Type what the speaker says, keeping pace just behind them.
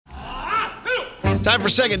Time for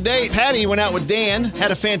second date. Patty went out with Dan,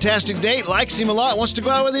 had a fantastic date, likes him a lot, wants to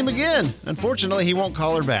go out with him again. Unfortunately, he won't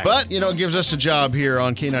call her back. But, it gives us a job here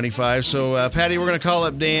on K95. So, Patty, we're going to call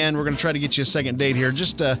up Dan. We're going to try to get you a second date here.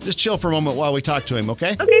 Just chill for a moment while we talk to him,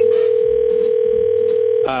 okay? Okay.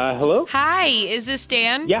 Hello? Hi, is this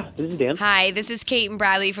Dan? Yeah, this is Dan. Hi, this is Cait and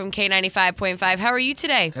Bradley from K95.5. How are you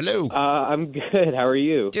today? Hello. I'm good. How are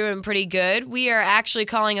you? Doing pretty good. We are actually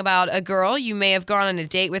calling about a girl. You may have gone on a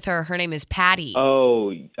date with her. Her name is Patty.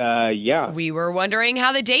 Oh, yeah. We were wondering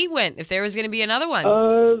how the date went, if there was going to be another one.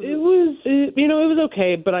 It was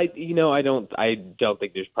okay, but I don't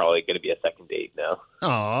think there's probably going to be a second date now.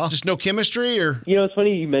 Aw, just no chemistry, or? It's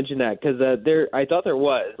funny you mentioned that because I thought there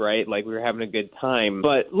was, right? Like we were having a good time.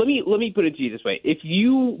 But let me put it to you this way: if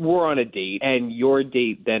you were on a date and your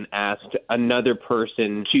date then asked another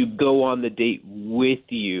person to go on the date with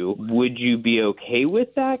you, would you be okay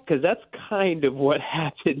with that? Because that's kind of what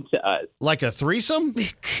happened to us. Like a threesome?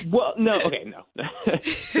 Well, no. Okay, no.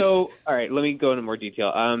 So, all right, let me go into more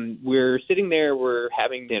detail. We're sitting there, we're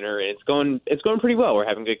having dinner, and it's going pretty well. We're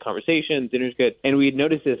having good conversation, dinner's good, and we had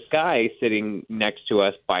noticed this guy sitting next to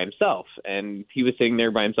us by himself, and he was sitting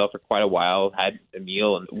there by himself for quite a while, had a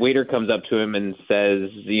meal, and the waiter comes up to him and says,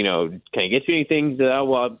 can I get you anything? He said, oh,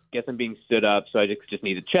 well, I guess I'm being stood up, so I just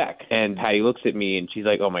need to check. And Patty looks at me, and she's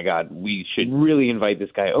like, oh, my God, we should really invite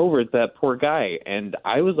this guy over. It's that poor guy. And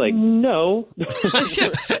I was like, no. We're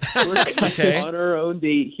on our own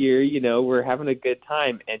date here. We're having a good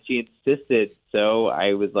time. And she insisted. So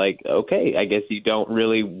I was like, okay, I guess you don't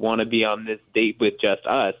really want to be on this date with just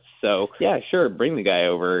us. So, yeah, sure, bring the guy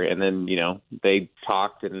over. And then, they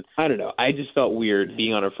talked, and I don't know. I just felt weird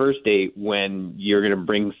being on a first date when you're going to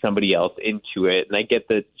bring somebody else into it. And I get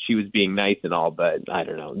that she was being nice and all, but I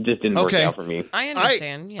don't know. It just didn't work out for me. I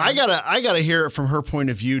understand. I gotta hear it from her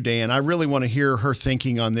point of view, Dan. I really want to hear her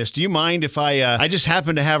thinking on this. Do you mind if I just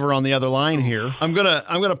happen to have her on the other line here? I'm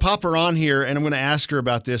gonna pop her on here, and I'm gonna ask her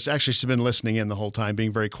about this. Actually, she's been listening in the whole time,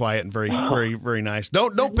 being very quiet and very, very, very nice.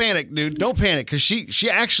 Don't panic, dude. Don't panic, because she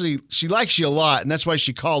likes you a lot, and that's why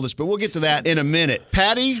she called us. But we'll get to that in a minute.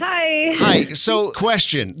 Patty? Hi. So,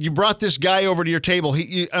 question. You brought this guy over to your table.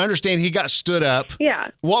 I understand he got stood up. Yeah.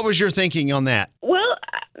 What was your thinking on that? Well,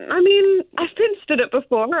 I mean, I've been stood up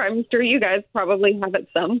before. I'm sure you guys probably have at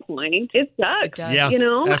some point. It sucks. It does. Yeah,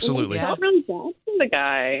 absolutely. I felt really bad for the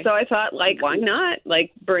guy. So I thought, why not?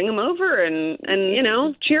 Bring him over and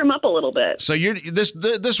cheer him up a little bit. So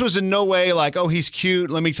this was in no way like, oh, he's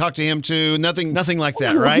cute, let me talk to him too. Nothing like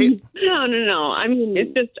that, right? No. I mean,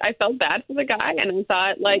 it's just I felt bad for the guy, and I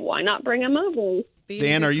thought, why not bring him over?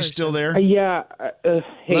 Dan, are you still there? Yeah.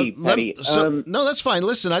 Hey, Patty. No, that's fine.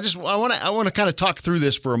 Listen, I want to kind of talk through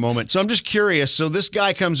this for a moment. So I'm just curious. So this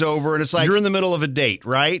guy comes over, and it's like you're in the middle of a date,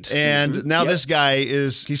 right? And now this guy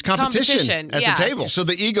he's competition at the table. So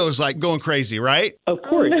the ego's going crazy, right? Of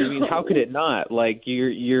course. I mean, how could it not?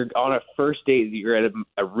 You're on a first date. You're at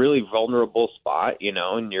a really vulnerable spot,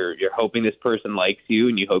 and you're hoping this person likes you,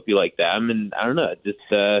 and you hope you like them. And I don't know. It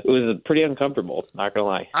was pretty uncomfortable. Not gonna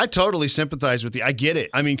lie. I totally sympathize with you. I get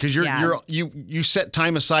it. I mean, because you set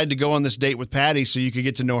time aside to go on this date with Patty so you could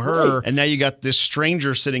get to know her, right. And now you got this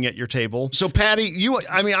stranger sitting at your table. So Patty,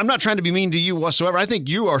 I'm not trying to be mean to you whatsoever. I think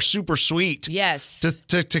you are super sweet. Yes.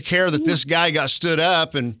 To care that this guy got stood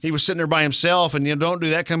up and he was sitting there by himself, and don't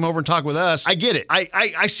do that. Come over and talk with us. I get it.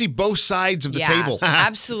 I see both sides of the table.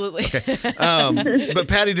 Absolutely. Okay. But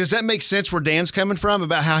Patty, does that make sense where Dan's coming from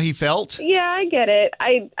about how he felt? Yeah, I get it.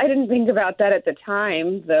 I didn't think about that at the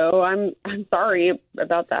time, though. I'm sorry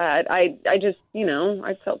about that. I just,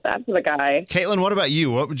 I felt bad for the guy. Caitlin, what about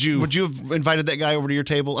you? Would you have invited that guy over to your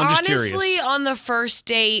table? I'm just curious. Honestly, on the first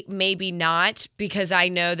date, maybe not, because I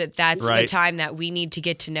know that's the time that we need to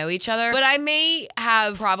get to know each other. But I may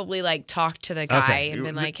have probably talked to the guy and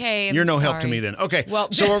been like, hey, you're no sorry. help to me then. Okay.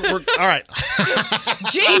 Well, so we're all right.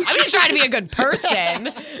 Jeez, I'm just trying to be a good person.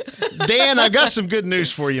 Dan, I got some good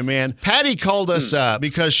news for you, man. Patty called us up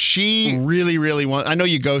because she really, really wants. I know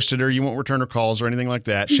you ghosted her. You won't return her calls or anything like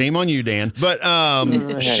that. Shame on you, Dan. But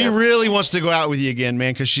she really wants to go out with you again,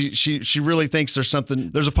 man, because she really thinks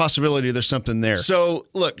there's a possibility there's something there. So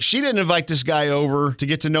look, she didn't invite this guy over to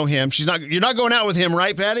get to know him. You're not going out with him,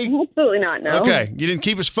 right, Patty? Absolutely not, no. Okay. You didn't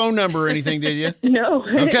keep his phone number or anything, did you? No.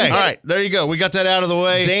 Okay. All right. There you go. We got that out of the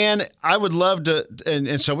way. Dan, I would love to,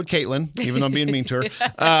 and so would Caitlin, even though I'm being mean to her.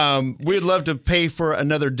 we'd love to pay for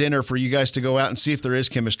another dinner for you guys to go out and see if there is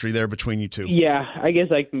chemistry there between you two. Yeah, I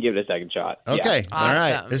guess I can give it a second shot. Okay. Yeah. All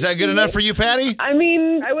right. Awesome. Is that good enough for you, Patty? I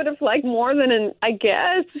mean, I would have liked more than I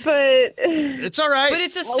guess, but It's all right. But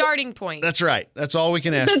it's a starting point. That's right. That's all we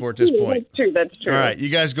can ask for at this point. That's true. All right. You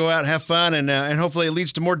guys go out, have fun, and hopefully it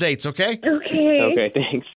leads to more dates, okay? Okay. Okay, thanks.